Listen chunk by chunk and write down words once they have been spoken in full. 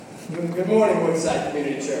Good morning, Woodside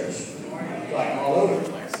Community Church. Good morning. I'm all over the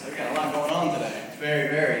place. We've got a lot going on today. It's very,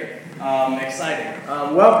 very exciting.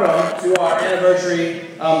 Welcome to our anniversary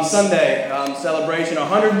Sunday celebration.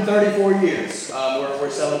 134 years we're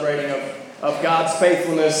celebrating of God's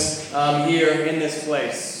faithfulness here in this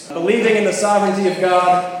place. Believing in the sovereignty of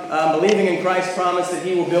God, believing in Christ's promise that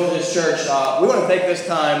He will build His church, we want to take this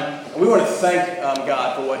time and we want to thank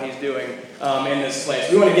God for what He's doing in this place.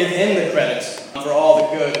 We want to give Him the credit for all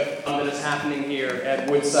the good that is happening here at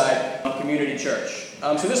Woodside Community Church.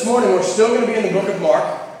 So this morning we're still going to be in the book of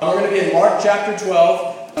Mark. We're going to be in Mark chapter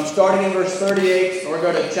 12, starting in verse 38. We're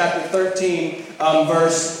going to go to chapter 13,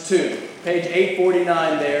 verse 2. Page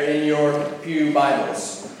 849 there in your pew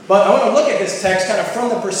Bibles. But I want to look at this text kind of from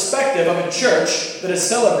the perspective of a church that is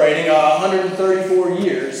celebrating 134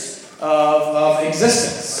 years of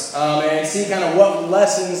existence and see kind of what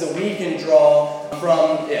lessons that we can draw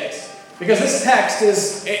from it. Because this text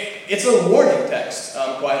it's a warning text,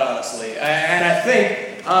 quite honestly. And I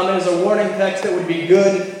think it is a warning text that would be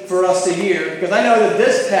good for us to hear, because I know that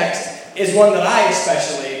this text is one that I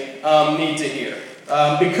especially need to hear.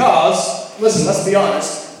 Because, listen, let's be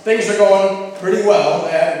honest, things are going pretty well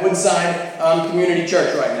at Woodside Community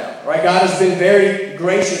Church right now. Right? God has been very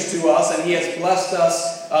gracious to us, and He has blessed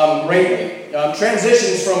us greatly.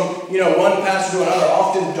 Transitions from one pastor to another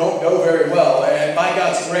often don't go very well, and by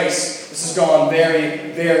God's grace, this has gone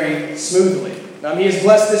very, very smoothly. He has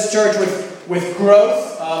blessed this church with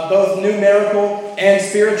growth, both numerical and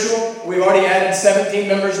spiritual. We've already added 17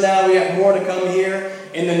 members now. We have more to come here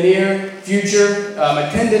in the near future.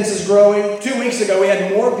 Attendance is growing. 2 weeks ago, we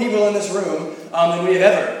had more people in this room than we have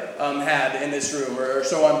ever had in this room, or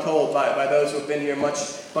so I'm told by those who have been here much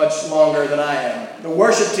longer than I am. The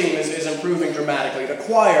worship team is improving dramatically. The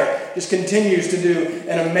choir just continues to do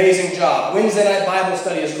an amazing job. Wednesday night Bible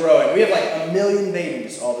study is growing. We have like 1 million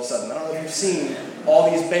babies all of a sudden. I don't know if you've seen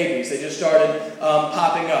all these babies. They just started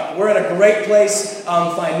popping up. We're in a great place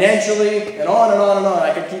financially, and on and on and on.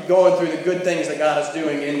 I could keep going through the good things that God is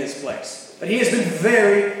doing in this place. But He has been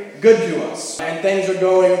very good to us, and things are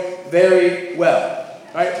going very well.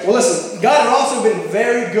 Right? Well, listen, God had also been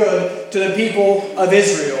very good to the people of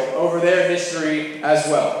Israel over their history as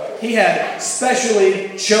well. He had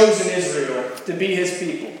specially chosen Israel to be His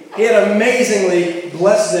people. He had amazingly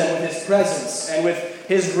blessed them with His presence and with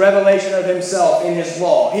His revelation of Himself in His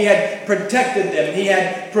law. He had protected them. He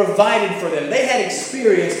had provided for them. They had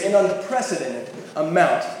experienced an unprecedented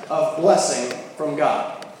amount of blessing from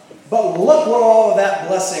God. But look what all of that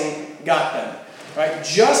blessing got them. Right?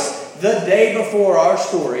 Just the day before our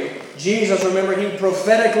story, Jesus, remember, He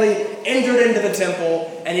prophetically entered into the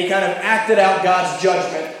temple and He kind of acted out God's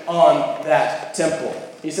judgment on that temple.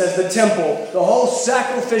 He says the temple, the whole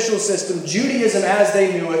sacrificial system, Judaism as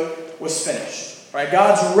they knew it, was finished. Right?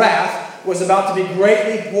 God's wrath was about to be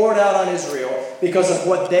greatly poured out on Israel because of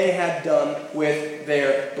what they had done with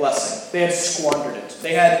their blessing. They had squandered it.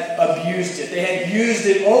 They had abused it. They had used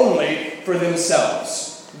it only for themselves.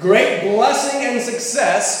 Great blessing and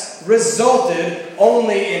success resulted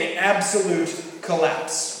only in absolute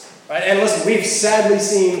collapse. Right? And listen, we've sadly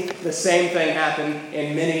seen the same thing happen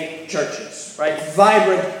in many churches. Right?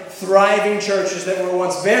 Vibrant, thriving churches that were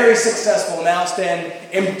once very successful now stand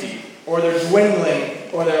empty, or they're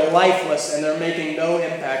dwindling, or they're lifeless, and they're making no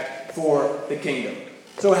impact for the kingdom.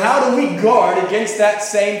 So how do we guard against that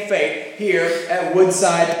same fate here at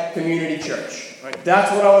Woodside Community Church? Right,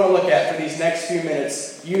 that's what I want to look at for these next few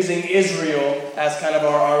minutes, using Israel as kind of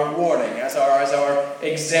our warning, as our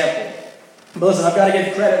example. But listen, I've got to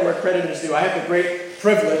give credit where credit is due. I have the great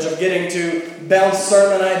privilege of getting to bounce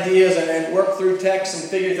sermon ideas and work through texts and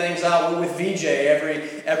figure things out with VJ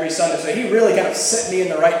every Sunday. So he really kind of set me in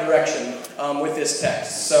the right direction with this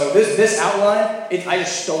text. So this outline, I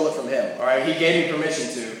just stole it from him. All right, he gave me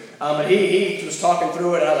permission to. But he was talking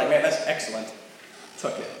through it, and I was like, man, that's excellent.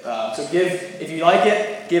 Took it. So if you like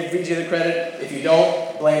it, give VJ the credit. If you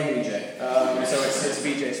don't, blame VJ. So it's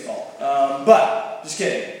VJ's fault. But, just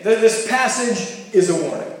kidding. This passage is a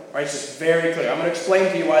warning. Right? It's just very clear. I'm going to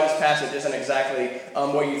explain to you why this passage isn't exactly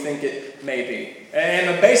what you think it may be.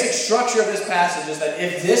 And the basic structure of this passage is that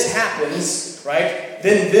if this happens, right,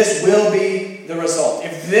 then this will be the result.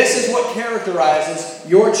 If this is what characterizes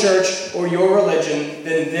your church or your religion,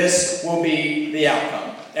 then this will be the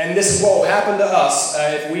outcome. And this is what will happen to us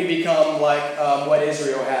if we become like what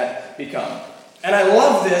Israel had become. And I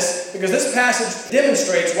love this because this passage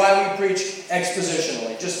demonstrates why we preach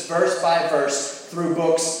expositionally, just verse by verse through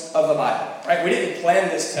books of the Bible. Right? We didn't plan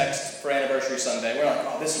this text for Anniversary Sunday. We're like,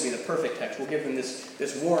 oh, this would be the perfect text. We'll give them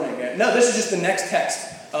this warning. No, this is just the next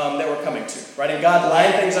text that we're coming to, right? And God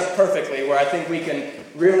lined things up perfectly where I think we can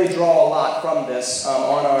really draw a lot from this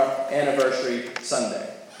on our anniversary Sunday,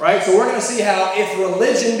 right? So we're going to see how if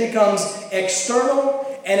religion becomes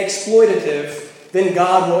external and exploitative, then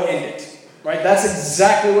God will end it, right? That's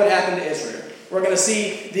exactly what happened to Israel. We're going to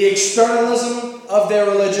see the externalism of their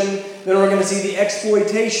religion, then we're going to see the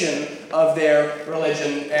exploitation of their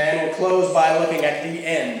religion, and we'll close by looking at the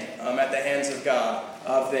end, at the hands of God,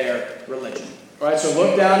 of their religion. All right, so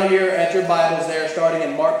look down at your Bibles there, starting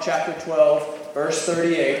in Mark chapter 12, verse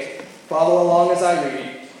 38. Follow along as I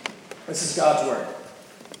read. This is God's word.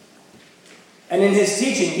 And in his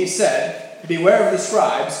teaching he said, "Beware of the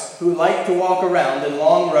scribes who like to walk around in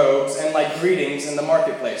long robes and like greetings in the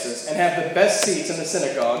marketplaces, and have the best seats in the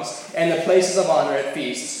synagogues and the places of honor at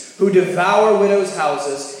feasts, who devour widows'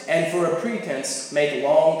 houses and for a pretense make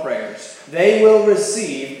long prayers. They will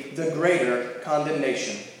receive the greater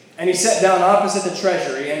condemnation." And he sat down opposite the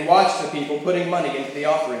treasury and watched the people putting money into the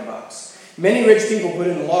offering box. Many rich people put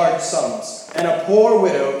in large sums, and a poor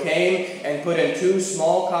widow came and put in 2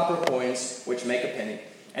 small copper coins, which make a penny.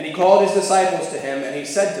 And he called his disciples to him, and he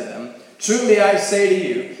said to them, "Truly I say to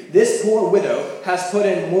you, this poor widow has put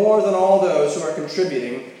in more than all those who are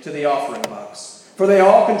contributing to the offering box. For they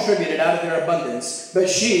all contributed out of their abundance, but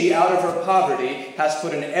she, out of her poverty, has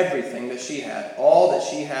put in everything that she had, all that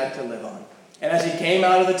she had to live on." And as he came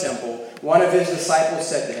out of the temple, one of his disciples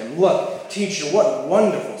said to him, "Look, teacher, what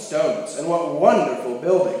wonderful stones, and what wonderful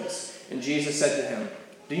buildings." And Jesus said to him,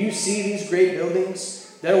 "Do you see these great buildings?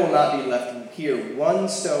 There will not be left here one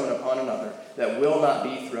stone upon another that will not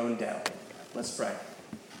be thrown down." Let's pray.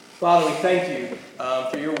 Father, we thank you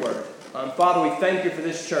for your word. Father, we thank you for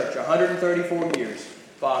this church, 134 years,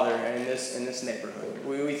 Father, in this neighborhood.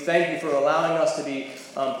 We thank you for allowing us to be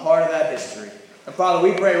part of that history. And Father,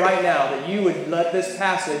 we pray right now that you would let this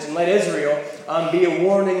passage and let Israel be a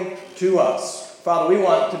warning to us. Father, we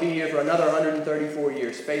want to be here for another 134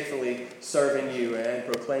 years, faithfully serving you and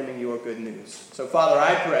proclaiming your good news. So, Father,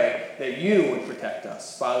 I pray that you would protect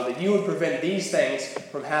us. Father, that you would prevent these things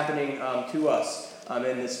from happening to us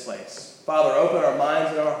in this place. Father, open our minds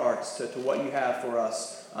and our hearts to what you have for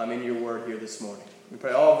us in your word here this morning. We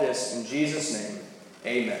pray all of this in Jesus' name.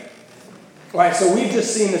 Amen. All right, so we've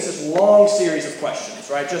just seen this long series of questions,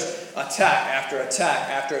 right? Just attack after attack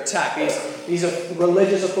after attack. These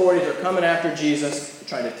religious authorities are coming after Jesus. They're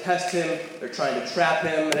trying to test him. They're trying to trap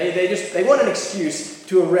him. They want an excuse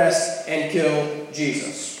to arrest and kill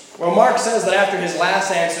Jesus. Well, Mark says that after his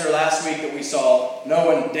last answer last week that we saw, no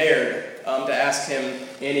one dared to ask him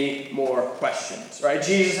any more questions, right?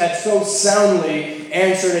 Jesus had so soundly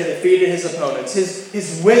answered and defeated his opponents.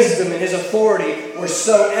 His wisdom and his authority were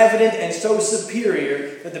so evident and so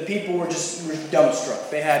superior that the people were dumbstruck.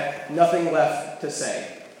 They had nothing left to say.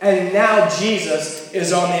 And now Jesus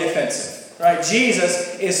is on the offensive. Right?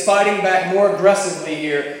 Jesus is fighting back more aggressively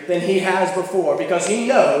here than he has before because he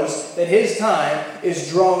knows that his time is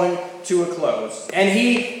drawing to a close. And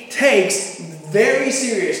he takes very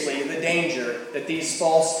seriously the danger that these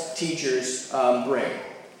false teachers bring.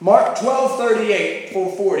 Mark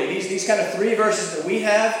 12:38-40, these kind of 3 verses that we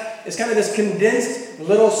have is kind of this condensed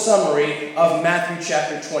little summary of Matthew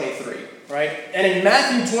chapter 23. Right? And in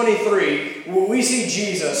Matthew 23, we see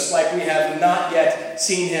Jesus like we have not yet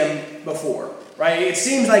seen him before. Right? It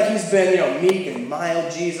seems like he's been, meek and mild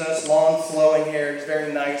Jesus, long flowing hair. He's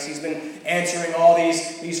very nice. He's been answering all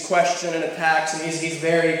these questions and attacks, and he's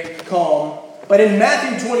very calm. But in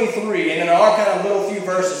Matthew 23, and in our kind of little few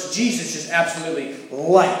verses, Jesus just absolutely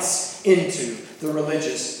lights into the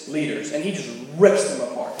religious leaders, and he just rips them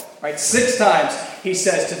apart. Right? 6 times he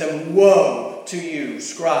says to them, "Woe to you,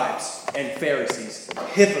 scribes and Pharisees,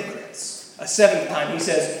 hypocrites." A 7th time he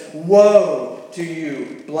says, "Woe to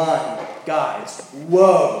you, blind guides,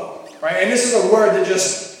 woe." Right? And this is a word that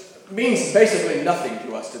just means basically nothing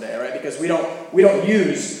to us today, right? Because we don't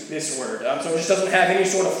use this word. So it just doesn't have any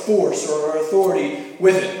sort of force or authority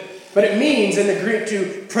with it. But it means in the Greek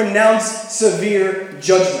to pronounce severe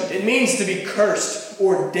judgment. It means to be cursed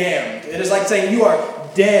or damned. It is like saying, "You are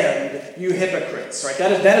damned, you hypocrites." Right?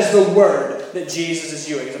 That is the word that Jesus is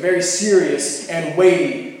using. It's a very serious and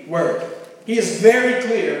weighty word. He is very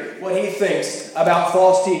clear what he thinks about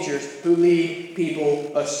false teachers who lead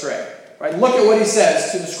people astray. Right? Look at what he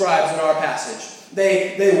says to the scribes in our passage.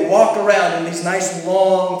 They walk around in these nice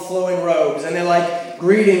long flowing robes, and they like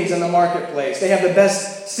greetings in the marketplace. They have the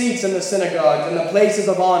best seats in the synagogues and the places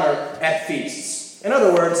of honor at feasts. In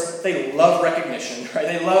other words, they love recognition. Right?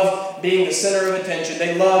 They love being the center of attention.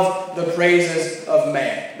 They love the praises of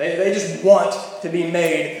man. They just want to be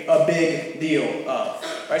made a big deal of.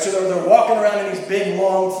 Right? So they're walking around in these big,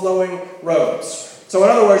 long, flowing robes. So in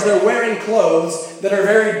other words, they're wearing clothes that are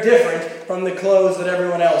very different from the clothes that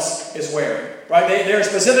everyone else is wearing. Right? They're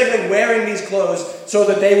specifically wearing these clothes so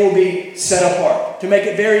that they will be set apart, to make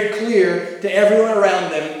it very clear to everyone around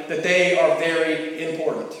them that they are very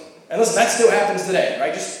important. And listen, that still happens today,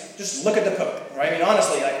 right? Just look at the Pope, right? I mean,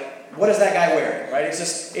 honestly, what is that guy wearing, right? It's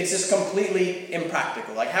just completely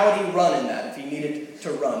impractical. Like, how would he run in that if he needed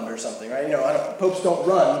to run or something, right? Popes don't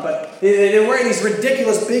run, but they're wearing these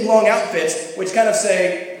ridiculous big long outfits, which kind of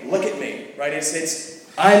say, look at me, right? It's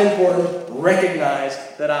I'm important, recognize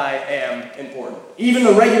that I am important. Even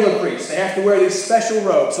the regular priests, they have to wear these special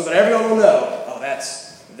robes so that everyone will know,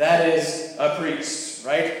 that is a priest,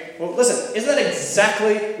 right? Well, listen, isn't that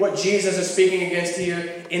exactly what Jesus is speaking against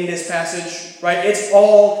here in this passage, right? It's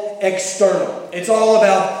all external. It's all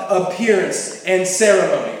about appearance and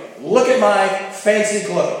ceremony. Look at my fancy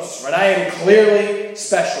clothes, right? I am clearly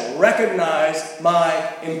special. Recognize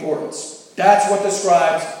my importance. That's what the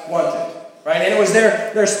scribes wanted. Right? And it was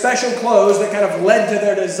their special clothes that kind of led to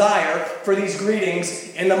their desire for these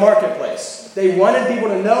greetings in the marketplace. They wanted people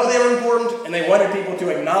to know they were important, and they wanted people to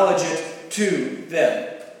acknowledge it to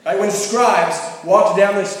them. Right? When scribes walked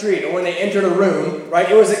down the street or when they entered a room, right,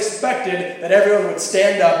 it was expected that everyone would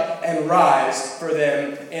stand up and rise for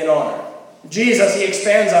them in honor. Jesus, he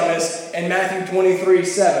expands on this in Matthew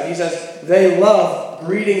 23:7. He says, they love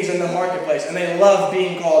greetings in the marketplace, and they love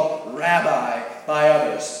being called rabbi by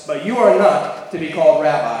others. But you are not to be called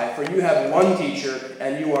rabbi, for you have one teacher,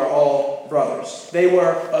 and you are all brothers. They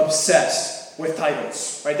were obsessed with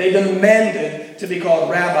titles, right? They demanded to be called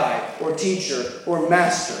rabbi or teacher or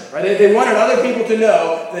master, right? They wanted other people to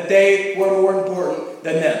know that they were more important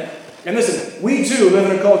than them. And listen, we too live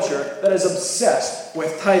in a culture that is obsessed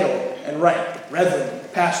with title and rank.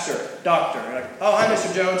 Reverend, pastor, doctor. Like, oh, hi,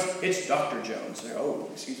 Mr. Jones. It's Dr. Jones. Like, oh,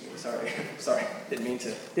 excuse me. Sorry. Didn't mean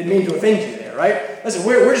to offend you there, right? Listen,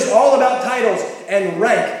 we're just all about titles and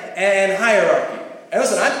rank and hierarchy. And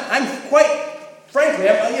listen, I'm quite frankly,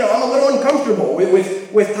 I'm a little uncomfortable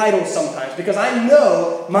with titles sometimes because I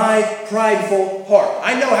know my prideful heart.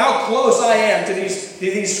 I know how close I am to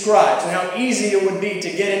these scribes and how easy it would be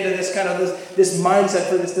to get into this kind of this mindset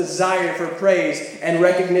for this desire for praise and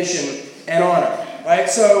recognition and honor. Right?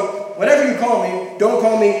 So whatever you call me, don't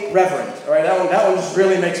call me reverend. All right? That one just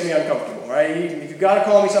really makes me uncomfortable. Right? If you've got to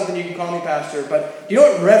call me something, you can call me pastor. But do you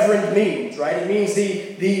know what reverend means? Right? It means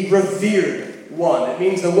the revered one. It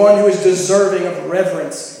means the one who is deserving of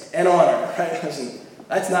reverence and honor. Right? Listen,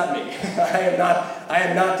 that's not me. I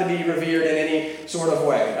am not to be revered in any sort of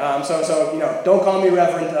way. So don't call me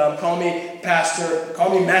reverend. Call me pastor.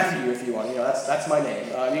 Call me Matthew if you want. That's my name.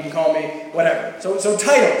 You can call me whatever. So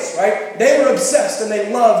titles, right? They were obsessed and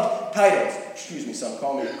they loved titles. Excuse me, son.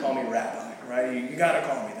 Call me rabbi. Right? You got to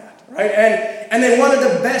call me that. Right? And they wanted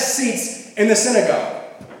the best seats in the synagogue.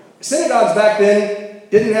 Synagogues back then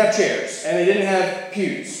didn't have chairs and they didn't have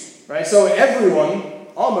pews. Right? So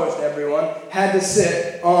almost everyone, had to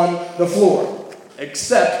sit on the floor,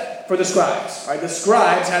 except for the scribes. Right? The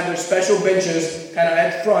scribes had their special benches kind of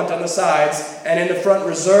at front on the sides, and in the front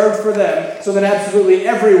reserved for them, so that absolutely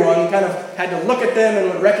everyone kind of had to look at them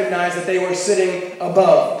and would recognize that they were sitting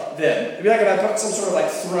above them. It'd be like if I put some sort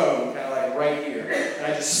of throne, kind of like right here, and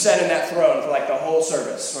I just sat in that throne for the whole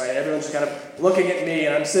service. Right? Everyone's just kind of looking at me,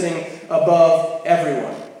 and I'm sitting above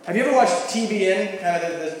everyone. Have you ever watched TBN, kind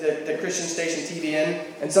of the Christian station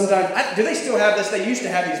TBN? And sometimes, do they still have this? They used to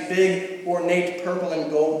have these big, ornate purple and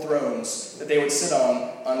gold thrones that they would sit on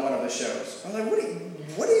one of the shows. I was like,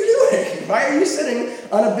 what are you doing? Why are you sitting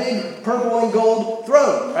on a big purple and gold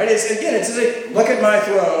throne? Right? It's like, look at my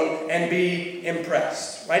throne and be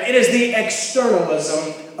impressed. Right? It is the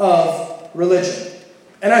externalism of religion.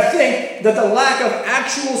 And I think that the lack of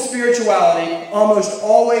actual spirituality almost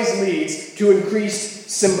always leads to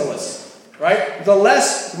increased symbolism, right? The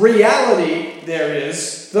less reality there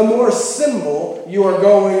is, the more symbol you are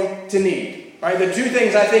going to need, right? The two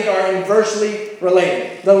things I think are inversely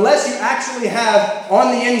related. The less you actually have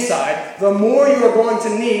on the inside, the more you are going to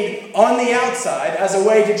need on the outside as a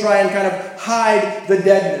way to try and kind of hide the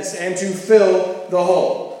deadness and to fill the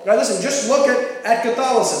hole. Now listen, just look at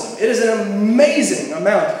Catholicism. It is an amazing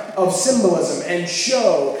amount of symbolism and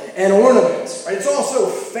show and ornaments. Right? It's all so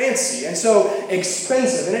fancy and so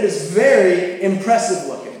expensive, and it is very impressive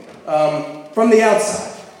looking from the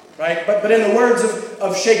outside. Right? But in the words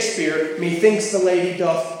of Shakespeare, methinks the lady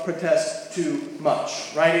doth protest too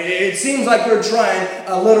much. Right? It seems like they're trying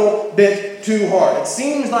a little bit too hard. It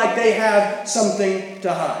seems like they have something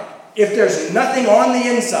to hide. If there's nothing on the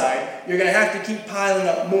inside, you're going to have to keep piling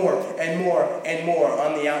up more and more and more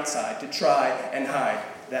on the outside to try and hide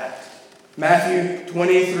that. Matthew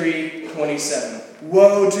 23:27.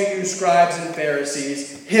 "Woe to you, scribes and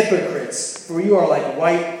Pharisees, hypocrites, for you are like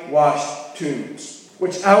whitewashed tombs,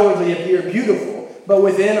 which outwardly appear beautiful, but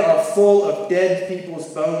within are full of dead people's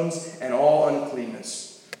bones and all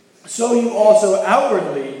uncleanness. So you also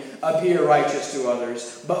outwardly appear righteous to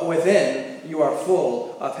others, but within you are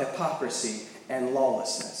full of hypocrisy and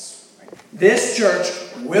lawlessness." This church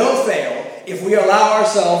will fail if we allow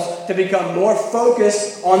ourselves to become more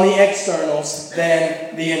focused on the externals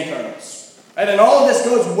than the internals. And all of this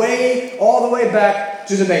goes all the way back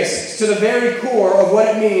to the basics, to the very core of what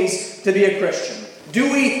it means to be a Christian.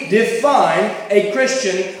 Do we define a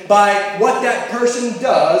Christian by what that person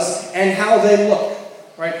does and how they look?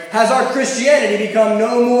 Right? Has our Christianity become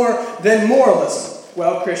no more than moralism?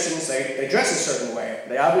 Well, Christians, they dress a certain way.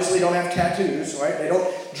 They obviously don't have tattoos, right? They don't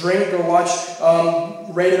drink or watch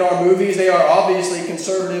rated R movies. They are obviously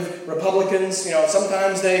conservative Republicans.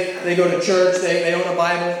 Sometimes they go to church. They own a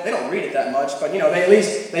Bible. They don't read it that much, but at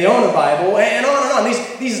least they own a Bible. And on and on.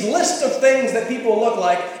 These lists of things that people look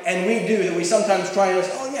like, and we do, that we sometimes try and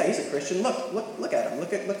say, "Oh yeah, he's a Christian. Look at him.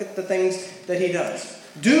 Look at the things that he does."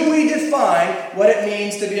 Do we define what it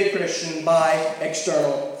means to be a Christian by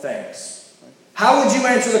external things? How would you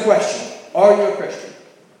answer the question, are you a Christian?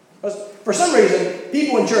 Because for some reason,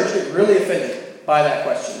 people in church get really offended by that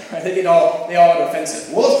question. Right? They all get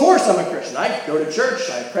offensive. Well, of course I'm a Christian. I go to church.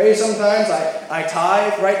 I pray sometimes. I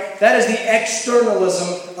tithe. Right? That is the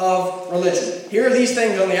externalism of religion. Here are these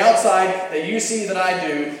things on the outside that you see that I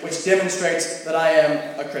do, which demonstrates that I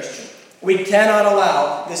am a Christian. We cannot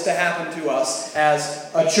allow this to happen to us as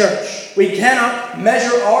a church. We cannot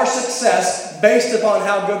measure our success based upon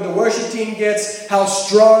how good the worship team gets, how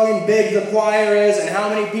strong and big the choir is, and how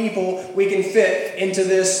many people we can fit into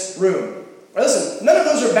this room. Listen, none of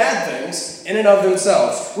those are bad things in and of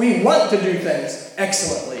themselves. We want to do things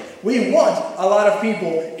excellently. We want a lot of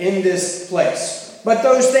people in this place. But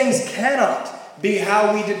those things cannot be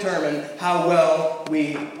how we determine how well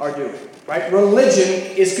we are doing. Right?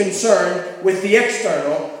 Religion is concerned with the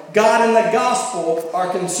external. God and the gospel are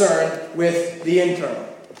concerned with the internal.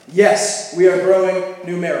 Yes, we are growing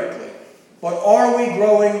numerically. But are we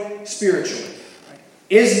growing spiritually?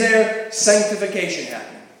 Is there sanctification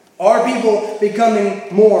happening? Are people becoming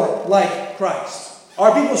more like Christ?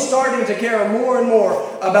 Are people starting to care more and more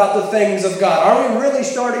about the things of God? Are we really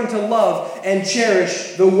starting to love and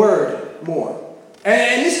cherish the Word more?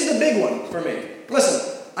 And this is the big one for me.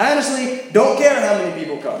 Listen, I honestly don't care how many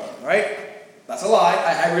people come, right? That's a lie.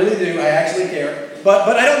 I really do. I actually care.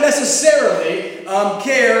 But I don't necessarily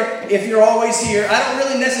care if you're always here. I don't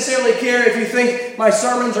really necessarily care if you think my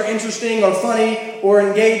sermons are interesting or funny or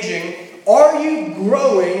engaging. Are you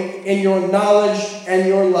growing in your knowledge and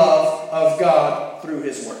your love of God through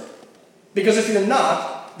His Word? Because if you're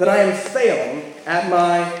not, then I am failing at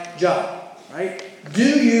my job, right? Do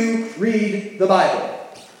you read the Bible?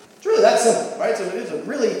 It's really that simple, right? So it's a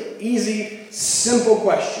really easy, simple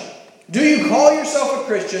question. Do you call yourself a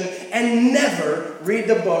Christian and never read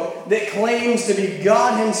the book that claims to be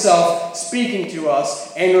God Himself speaking to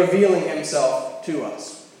us and revealing Himself to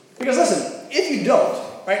us? Because listen, if you don't,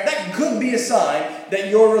 right, that could be a sign that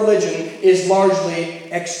your religion is largely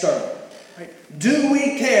external. Right? Do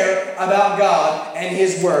we care about God and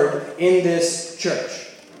His Word in this church?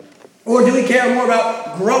 Or do we care more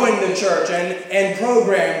about growing the church and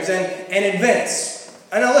programs and events?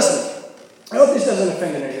 And now listen, I hope this doesn't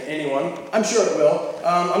offend anyone. I'm sure it will.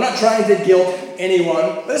 I'm not trying to guilt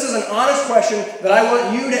anyone. But this is an honest question that I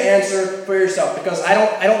want you to answer for yourself, because I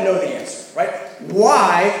don't know the answer, right?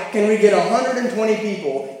 Why can we get 120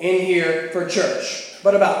 people in here for church,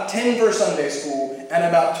 but about 10 for Sunday school and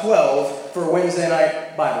about 12 for Wednesday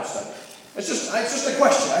night Bible study? It's just a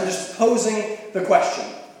question. I'm just posing the question.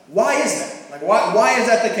 Why is that? Why is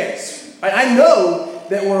that the case? I know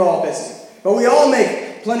that we're all busy, but we all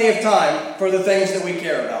make plenty of time for the things that we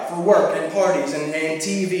care about, for work and parties and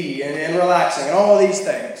TV and relaxing and all of these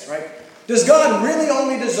things, right? Does God really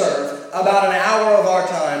only deserve about an hour of our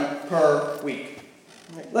time per week?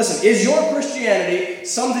 Listen, is your Christianity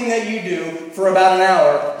something that you do for about an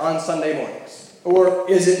hour on Sunday mornings? Or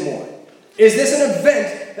is it more? Is this an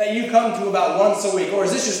event that you come to about once a week? Or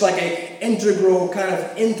is this just like an integral, kind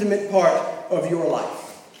of intimate part of your life?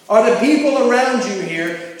 Are the people around you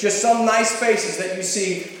here just some nice faces that you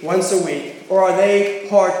see once a week? Or are they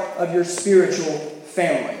part of your spiritual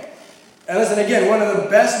family? And listen, again, one of the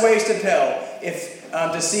best ways to tell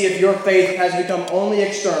to see if your faith has become only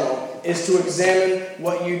external is to examine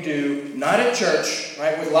what you do, not at church,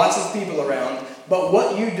 right, with lots of people around, but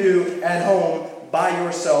what you do at home by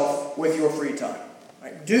yourself with your free time.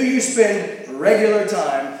 Right? Do you spend regular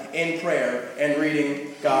time in prayer and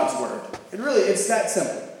reading God's word. It's that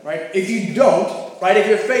simple, right? If you don't, right, if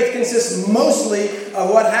your faith consists mostly of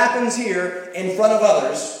what happens here in front of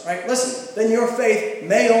others, right, listen, then your faith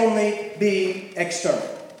may only be external,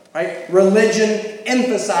 right? Religion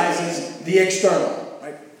emphasizes the external,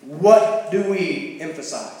 right? What do we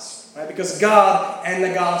emphasize? Right? Because God and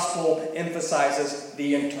the gospel emphasizes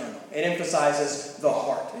the internal. It emphasizes the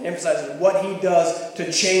heart. It emphasizes what he does to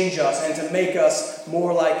change us and to make us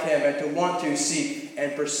more like him and to want to seek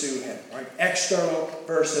and pursue him. Right? External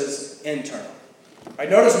versus internal. Right?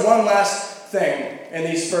 Notice one last thing in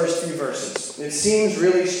these first few verses. It seems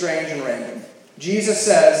really strange and random. Jesus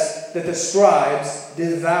says that the scribes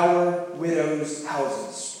devour widows'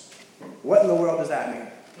 houses. What in the world does that mean?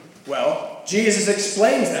 Well, Jesus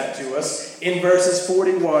explains that to us in verses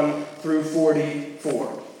 41 through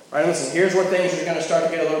 44. Right, listen, here's where things are going to start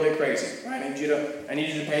to get a little bit crazy. Right? I need you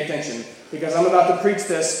to pay attention because I'm about to preach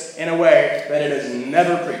this in a way that it is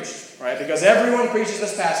never preached. Right? Because everyone preaches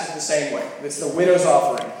this passage the same way. It's the widow's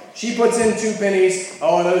offering. She puts in 2 pennies.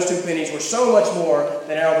 Oh, and those 2 pennies were so much more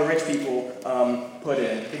than all the rich people put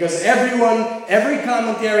in. Because every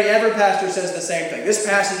commentary, every pastor says the same thing. This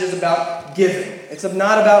passage is about giving. It's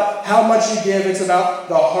not about how much you give. It's about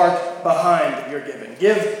the heart behind your giving.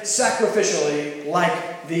 Give sacrificially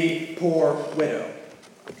like the poor widow.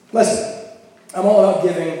 Listen. I'm all about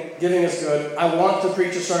giving. Giving is good. I want to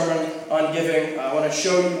preach a sermon on giving. I want to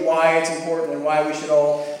show you why it's important and why we should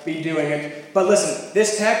all be doing it. But listen,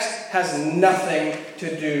 this text has nothing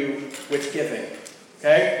to do with giving.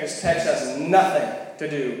 Okay? This text has nothing to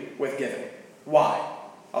do with giving. Why?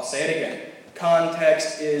 I'll say it again.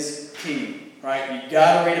 Context is key. Right? You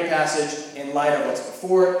got to read a passage in light of what's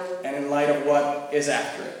before it and in light of what is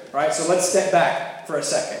after it. Right? So let's step back for a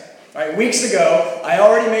second. Right, weeks ago, I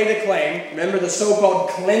already made a claim. Remember the so-called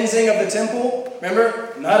cleansing of the temple?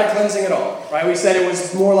 Remember? Not a cleansing at all. Right? We said it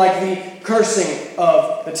was more like the cursing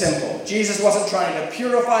of the temple. Jesus wasn't trying to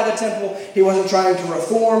purify the temple. He wasn't trying to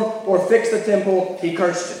reform or fix the temple. He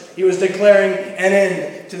cursed it. He was declaring an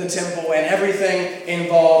end to the temple and everything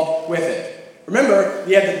involved with it. Remember,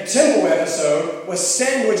 the temple episode was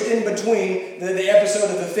sandwiched in between the episode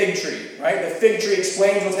of the fig tree. Right? The fig tree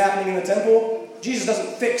explains what's happening in the temple. Jesus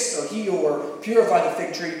doesn't fix or heal or purify the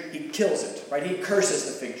fig tree. He kills it, right? He curses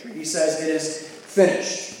the fig tree. He says it is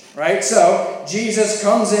finished, right? So Jesus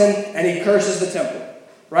comes in and he curses the temple,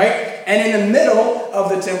 right? And in the middle of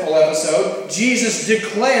the temple episode, Jesus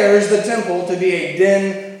declares the temple to be a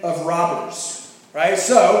den of robbers, right?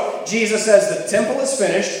 So Jesus says the temple is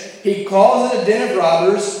finished. He calls it a den of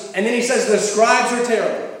robbers. And then he says the scribes are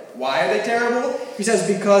terrible. Why are they terrible? He says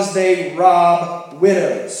because they rob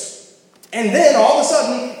widows. And then, all of a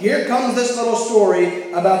sudden, here comes this little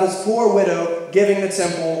story about this poor widow giving the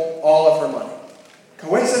temple all of her money.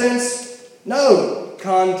 Coincidence? No.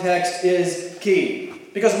 Context is key.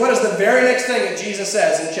 Because what is the very next thing that Jesus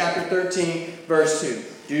says in chapter 13, verse 2?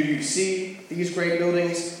 Do you see these great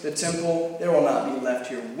buildings, the temple? There will not be left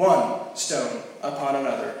here one stone upon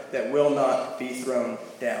another that will not be thrown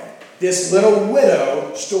down. This little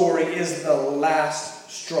widow story is the last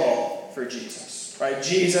straw for Jesus. Right?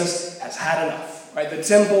 Jesus has had enough. Right? The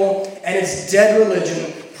temple and its dead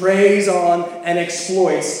religion preys on and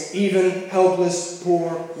exploits even helpless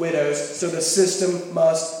poor widows. So the system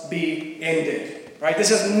must be ended. Right?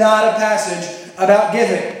 This is not a passage about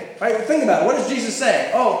giving. Right? Think about it. What does Jesus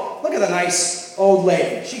say? Oh, look at the nice old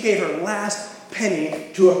lady. She gave her last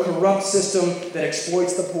penny to a corrupt system that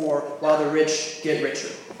exploits the poor while the rich get richer.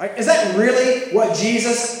 Right? Is that really what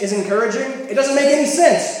Jesus is encouraging? It doesn't make any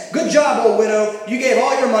sense. Good job, old widow. You gave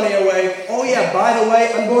all your money away. Oh yeah, by the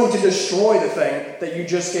way, I'm going to destroy the thing that you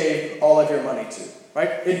just gave all of your money to. Right?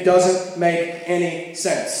 It doesn't make any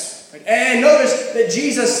sense. Right? And notice that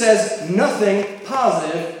Jesus says nothing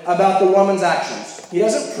positive about the woman's actions. He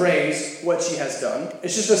doesn't praise what she has done.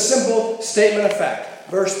 It's just a simple statement of fact.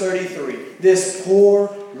 Verse 33. This poor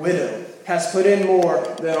widow has put in more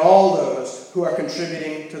than all those who are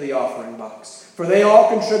contributing to the offering box. For they all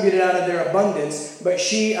contributed out of their abundance, but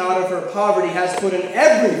she out of her poverty has put in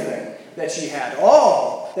everything that she had,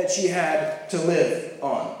 all that she had to live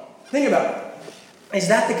on. Think about it. Is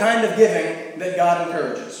that the kind of giving that God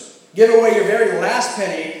encourages? Give away your very last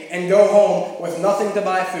penny and go home with nothing to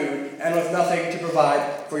buy food and with nothing to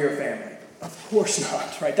provide for your family. Of course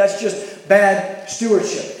not, right? That's just bad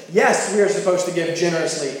stewardship. Yes, we are supposed to give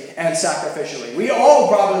generously and sacrificially. We all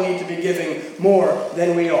probably need to be giving more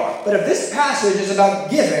than we are. But if this passage is about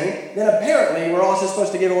giving, then apparently we're also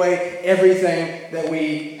supposed to give away everything that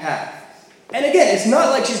we have. And again, it's not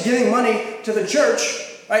like she's giving money to the church.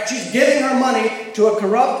 Right? She's giving her money to a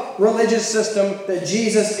corrupt religious system that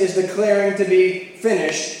Jesus is declaring to be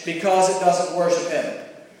finished because it doesn't worship him.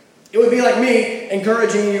 It would be like me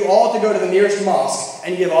encouraging you all to go to the nearest mosque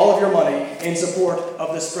and give all of your money in support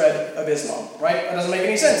of the spread of Islam. Right? That doesn't make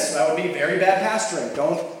any sense. That would be very bad pastoring.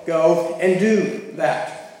 Don't go and do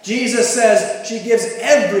that. Jesus says she gives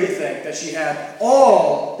everything that she had,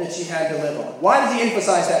 all that she had to live on. Why does he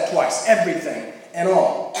emphasize that twice? Everything and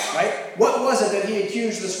all. Right? What was it that he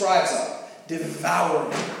accused the scribes of?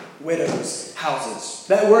 Devouring widows' houses.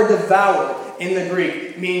 That word devour in the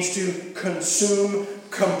Greek means to consume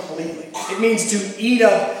completely. It means to eat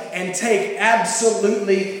up and take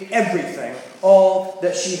absolutely everything, all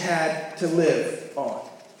that she had to live on.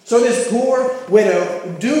 So this poor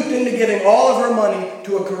widow, duped into giving all of her money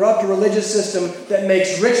to a corrupt religious system that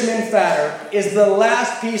makes rich men fatter, is the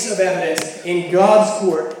last piece of evidence in God's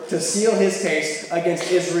court to seal his case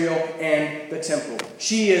against Israel and the temple.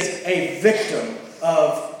 She is a victim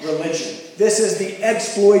of religion. This is the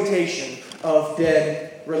exploitation of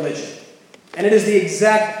dead religion. And it is the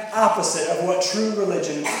exact opposite of what true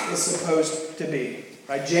religion is supposed to be.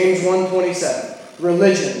 Right? James 1:27.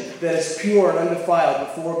 Religion that is pure and undefiled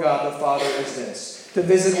before God the Father is this: to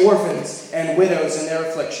visit orphans and widows in their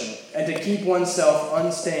affliction, and to keep oneself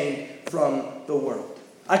unstained from the world.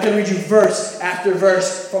 I could read you verse after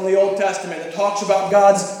verse from the Old Testament that talks about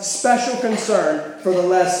God's special concern for the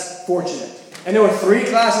less fortunate. And there were three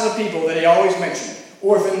classes of people that he always mentioned: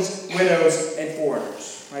 orphans, widows, and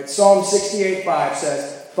foreigners. Right? Psalm 68:5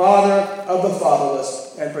 says, "Father of the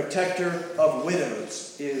fatherless and protector of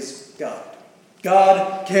widows is God."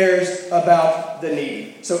 God cares about the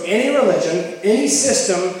needy. So any religion, any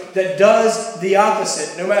system that does the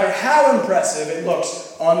opposite, no matter how impressive it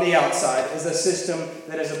looks on the outside, is a system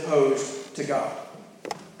that is opposed to God.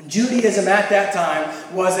 Judaism at that time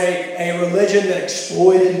was a religion that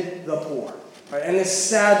exploited the poor. Right? And this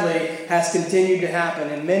sadly has continued to happen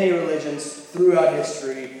in many religions throughout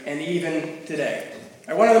history and even today.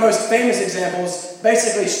 Right? One of the most famous examples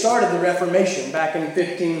basically started the Reformation back in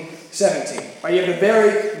 1517. Right? You have a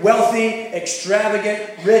very wealthy,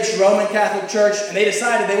 extravagant, rich Roman Catholic Church, and they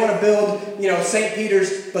decided they want to build, St.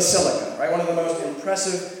 Peter's Basilica, right? One of the most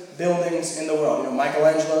impressive buildings in the world.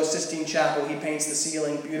 Michelangelo's Sistine Chapel, he paints the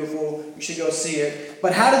ceiling, beautiful. You should go see it.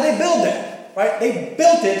 But how did they build that? Right? They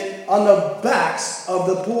built it on the backs of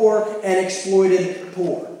the poor and exploited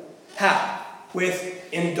poor. How?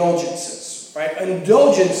 With indulgences. Right?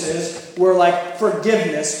 Indulgences were like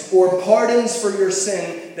forgiveness or pardons for your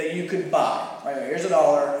sin that you could buy. Right? Here's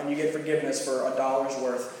 $1 and you get forgiveness for $1's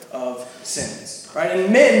worth of sins. Right?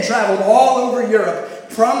 And men traveled all over Europe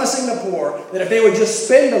promising the poor that if they would just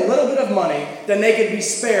spend a little bit of money, then they could be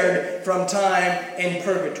spared from time in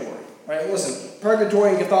purgatory. Right? Listen,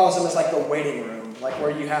 purgatory in Catholicism is like the waiting room, like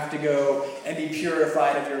where you have to go and be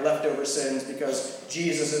purified of your leftover sins because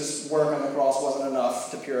Jesus' work on the cross wasn't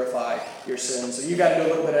enough to purify your sins. So you got to do a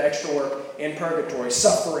little bit of extra work in purgatory,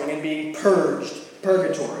 suffering and being purged,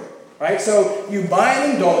 purgatory. Right? So you buy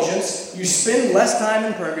an indulgence, you spend less time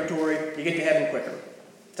in purgatory, you get to heaven quicker.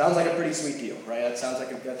 Sounds like a pretty sweet deal, right? That sounds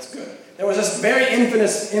like that's good. There was this very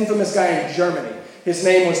infamous guy in Germany. His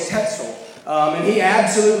name was Tetzel. And he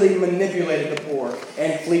absolutely manipulated the poor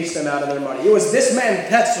and fleeced them out of their money. It was this man,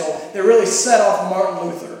 Tetzel, that really set off Martin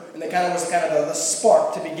Luther. And that was the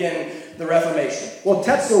spark to begin the Reformation. Well,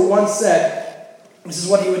 Tetzel once said, this is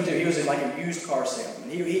what he would do. He was like a used car salesman.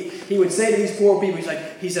 He would say to these poor people,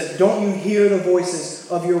 he said, "Don't you hear the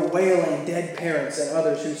voices of your wailing dead parents and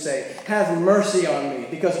others who say, 'Have mercy on me,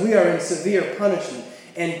 because we are in severe punishment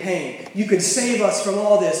and pain. You could save us from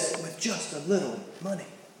all this with just a little money.'"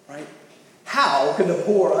 Right? How could the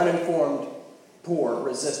poor, uninformed poor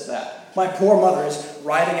resist that? My poor mother is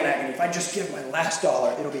writhing in agony. If I just give my last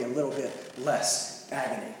 $1, it'll be a little bit less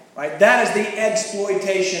agony. Right? That is the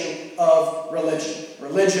exploitation of religion.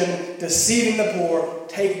 Religion deceiving the poor,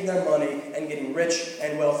 taking their money, and getting rich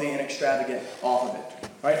and wealthy and extravagant off of it.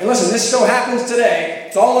 Right? And listen, this still happens today.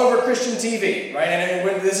 It's all over Christian TV. Right?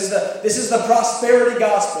 And this is the prosperity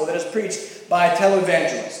gospel that is preached by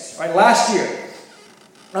televangelists. Right? Last year,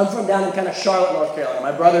 I'm from down in Charlotte, North Carolina.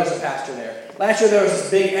 My brother's a pastor there. Last year there was this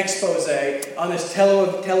big expose on this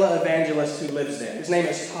televangelist who lives there. His name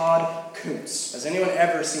is Todd Kuntz. Has anyone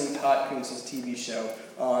ever seen Todd Kuntz's TV show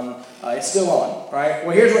on? It's still on, right?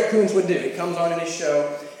 Well, here's what Kuntz would do. He comes on in his show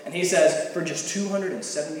and he says, for just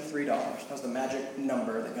 $273, that was the magic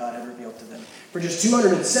number that God had revealed to them. For just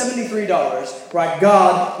 $273, right,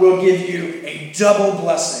 God will give you a double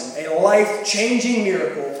blessing, a life-changing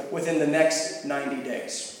miracle within the next 90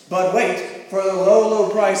 days. But wait, for the low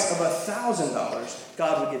price of $1,000,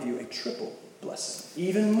 God will give you a triple blessing.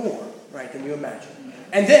 Even more, right, than you imagine.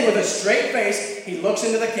 And then with a straight face, he looks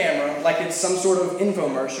into the camera like it's some sort of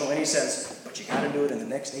infomercial, and he says, but you got to do it in the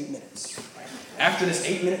next 8 minutes. Right? After this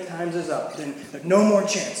 8-minute times is up, then there's no more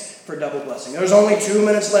chance for double blessing. There's only 2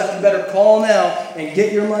 minutes left. You better call now and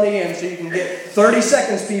get your money in so you can get 30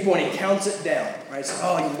 seconds, people, and he counts it down. Right? So,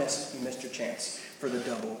 oh, you missed your chance for the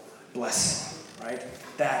double blessing. Right?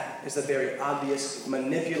 That is the very obvious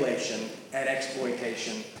manipulation and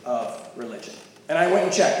exploitation of religion. And I went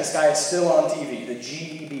and checked. This guy is still on TV, the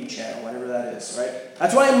GEB channel, whatever that is, right?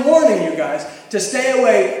 That's why I'm warning you guys to stay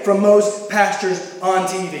away from most pastors on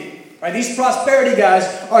TV. Right? These prosperity guys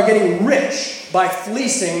are getting rich by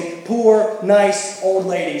fleecing poor, nice old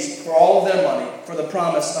ladies for all of their money for the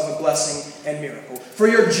promise of a blessing and miracle. For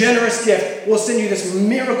your generous gift, we'll send you this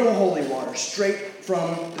miracle holy water straight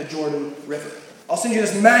from the Jordan River. I'll send you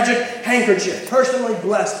this magic handkerchief, personally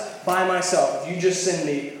blessed by myself, if you just send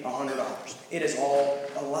me $100. It is all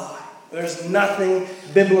a lie. There's nothing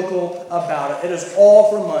biblical about it. It is all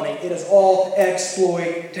for money. It is all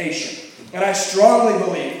exploitation. And I strongly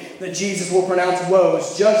believe that Jesus will pronounce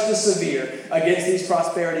woes just as severe against these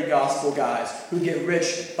prosperity gospel guys who get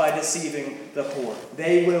rich by deceiving the poor.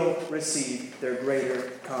 They will receive their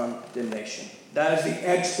greater condemnation. That is the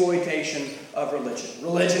exploitation of religion.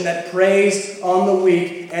 Religion that preys on the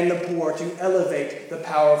weak and the poor to elevate the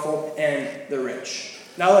powerful and the rich.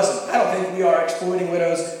 Now listen, I don't think we are exploiting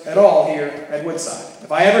widows at all here at Woodside.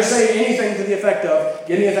 If I ever say anything to the effect of,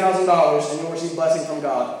 give me $1,000 and you'll receive blessing from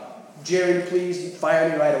God, Jerry, please fire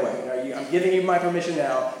me right away. I'm giving you my permission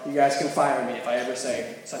now. You guys can fire me if I ever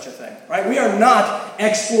say such a thing. Right? We are not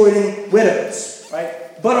exploiting widows.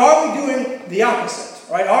 Right? But are we doing the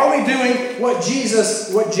opposite? Right? Are we doing what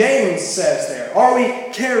James says there? Are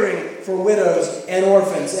we caring for widows and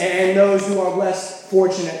orphans and those who are less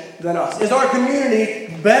fortunate than us? Is our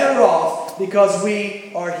community better off because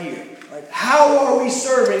we are here? Right? How are we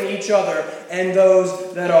serving each other and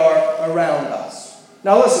those that are around us?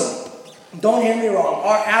 Now listen, don't hear me wrong.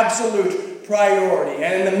 Our absolute priority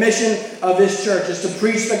and the mission of this church is to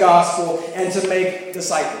preach the gospel and to make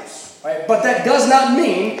disciples. Right? But that does not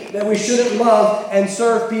mean that we shouldn't love and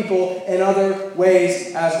serve people in other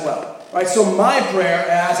ways as well. Right? So my prayer,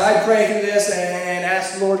 as I pray through this and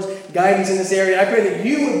ask the Lord's guidance in this area, I pray that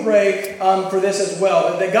you would pray for this as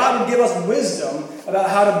well. That God would give us wisdom about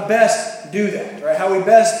how to best do that. Right? How we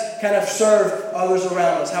best kind of serve others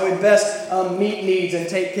around us. How we best meet needs and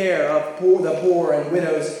take care of the poor and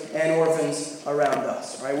widows and orphans around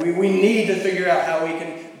us. Right? We need to figure out how we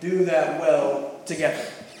can do that well together.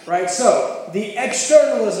 Right? So, the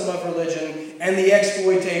externalism of religion and the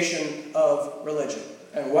exploitation of religion.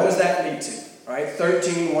 And what does that lead to? Right?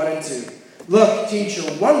 13, 1 and 2. Look, teacher,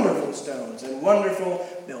 wonderful stones and wonderful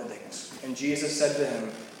buildings. And Jesus said to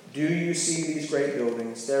him, do you see these great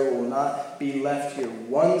buildings? There will not be left here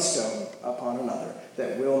one stone upon another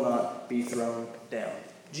that will not be thrown down.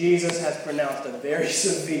 Jesus has pronounced a very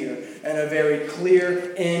severe and a very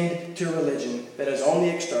clear end to religion that is only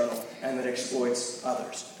external and that exploits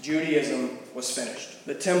others. Judaism was finished.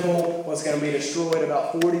 The temple was going to be destroyed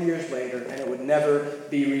about 40 years later, and it would never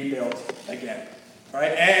be rebuilt again.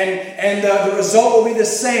 Right? And the result will be the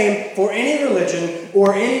same for any religion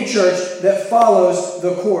or any church that follows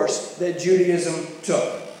the course that Judaism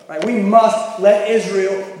took. Right? We must let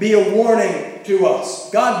Israel be a warning to us.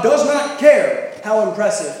 God does not care how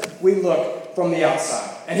impressive we look from the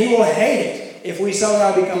outside. And He will hate it if we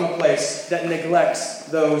somehow become a place that neglects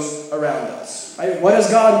those around us. Right? What does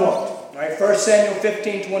God want? Right? 1 Samuel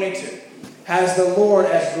 15:22. Has the Lord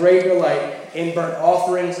as great delight in burnt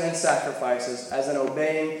offerings and sacrifices as in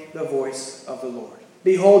obeying the voice of the Lord.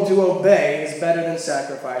 Behold, to obey is better than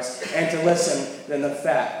sacrifice, and to listen than the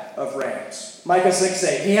fat of rams. Micah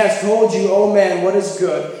 6:8. He has told you, O man, what is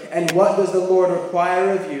good, and what does the Lord require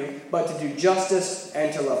of you, but to do justice,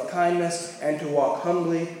 and to love kindness, and to walk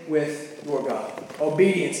humbly with your God.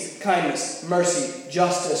 Obedience, kindness, mercy,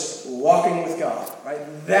 justice, walking with God. Right?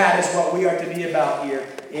 That is what we are to be about here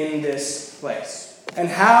in this place. And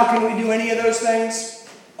how can we do any of those things?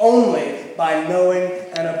 Only by knowing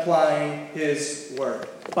and applying His Word.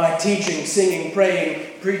 By teaching, singing,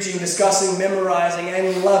 praying, preaching, discussing, memorizing,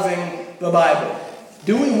 and loving the Bible.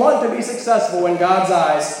 Do we want to be successful in God's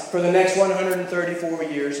eyes for the next 134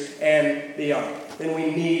 years and beyond? Then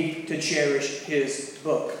we need to cherish His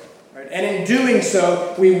book. Right? And in doing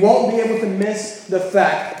so, we won't be able to miss the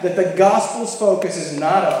fact that the gospel's focus is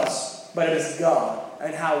not us, but it is God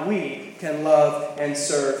and how we can love and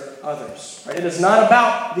serve others. Right? It is not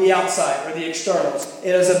about the outside or the externals.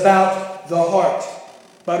 It is about the heart.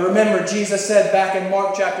 But remember, Jesus said back in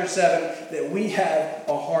Mark chapter 7 that we have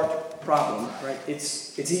a heart problem, right?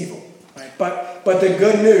 It's evil. Right? But the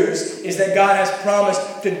good news is that God has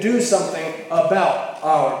promised to do something about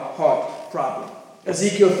our heart problem.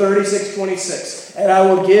 Ezekiel 36:26, and I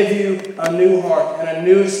will give you a new heart and a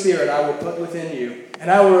new spirit I will put within you.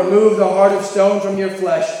 And I will remove the heart of stone from your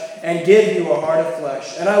flesh and give you a heart of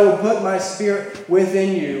flesh. And I will put my spirit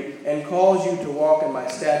within you and cause you to walk in my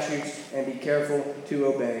statutes and be careful to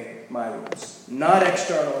obey my rules. Not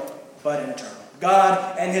external, but internal.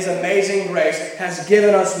 God and His amazing grace has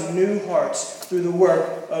given us new hearts through the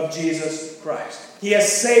work of Jesus Christ. He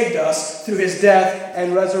has saved us through His death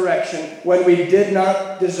and resurrection when we did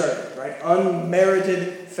not deserve it, right?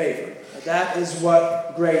 Unmerited favor. That is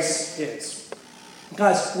what grace is.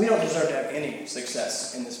 Guys, we don't deserve to have any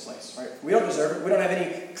success in this place, right? We don't deserve it. We don't have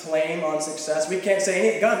any claim on success. We can't say,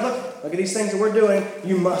 anything. God, look at these things that we're doing.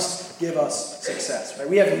 You must give us success, right?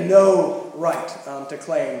 We have no right to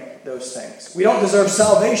claim those things. We don't deserve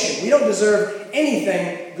salvation. We don't deserve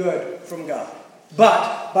anything good from God.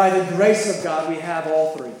 But by the grace of God, we have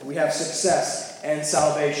all three. We have success and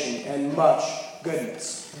salvation and much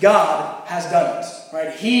goodness. God has done it,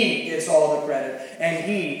 right? He gets all the credit and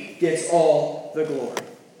He gets all the glory.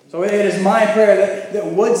 So it is my prayer that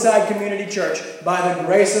Woodside Community Church, by the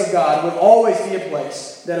grace of God, will always be a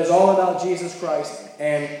place that is all about Jesus Christ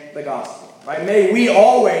and the gospel. Right? May we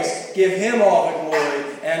always give Him all the glory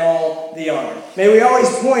and all the honor. May we always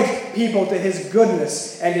point people to His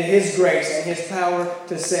goodness and to His grace and His power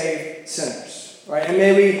to save sinners. Right? And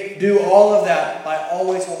may we do all of that by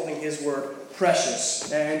always holding His word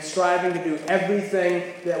precious and striving to do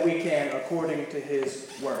everything that we can according to His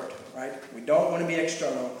word. Right? We don't want to be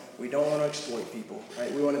external. We don't want to exploit people.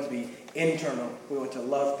 Right? We want it to be internal. We want to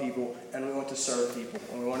love people and we want to serve people.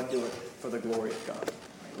 And we want to do it for the glory of God.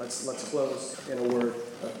 Let's close in a word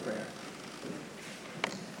of prayer.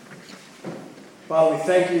 Father, we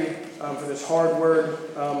thank you for this hard word,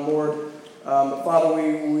 Lord. Father,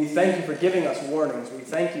 we thank you for giving us warnings. We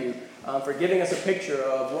thank you for giving us a picture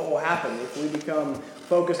of what will happen if we become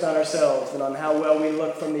focused on ourselves and on how well we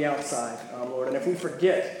look from the outside, Lord, and if we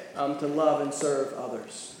forget to love and serve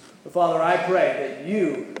others. But Father, I pray that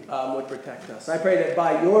you would protect us. I pray that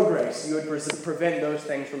by your grace you would prevent those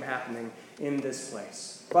things from happening in this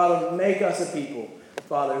place. Father, make us a people,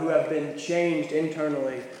 Father, who have been changed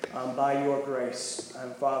internally by your grace,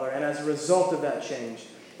 Father. And as a result of that change,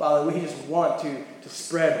 Father, we just want to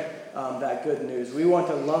spread that good news. We want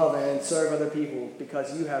to love and serve other people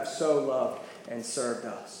because you have so loved and served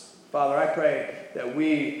us. Father, I pray that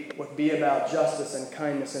we would be about justice and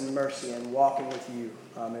kindness and mercy and walking with you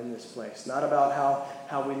in this place. Not about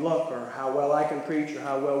how we look or how well I can preach or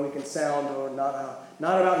how well we can sound, or not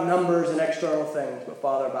about numbers and external things, but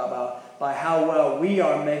Father, by how well we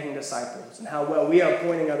are making disciples and how well we are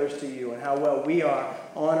pointing others to you and how well we are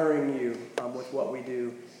honoring you with what we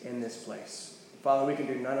do in this place. Father, we can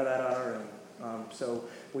do none of that on our own. So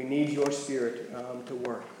we need your Spirit to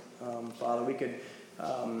work. Father, we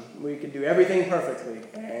could do everything perfectly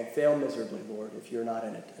and fail miserably, Lord, if you're not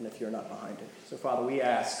in it and if you're not behind it. So, Father, we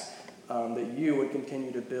ask that you would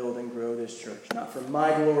continue to build and grow this church, not for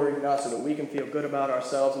my glory, not so that we can feel good about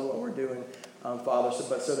ourselves and what we're doing, Father,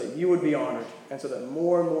 but so that you would be honored and so that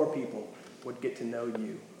more and more people would get to know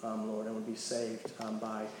you, Lord, and would be saved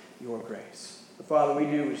by your grace. So, Father, we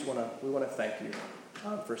want to thank you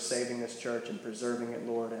for saving this church and preserving it,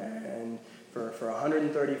 Lord, and for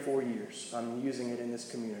 134 years, using it in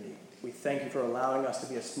this community. We thank you for allowing us to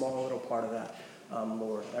be a small little part of that,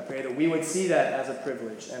 Lord. I pray that we would see that as a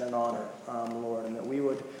privilege and an honor, Lord, and that we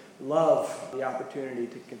would love the opportunity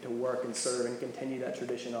to work and serve and continue that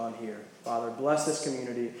tradition on here. Father, bless this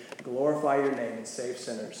community, glorify your name, and save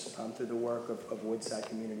sinners through the work of Woodside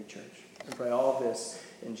Community Church. And pray all of this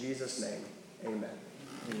in Jesus' name. Amen.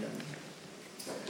 Amen.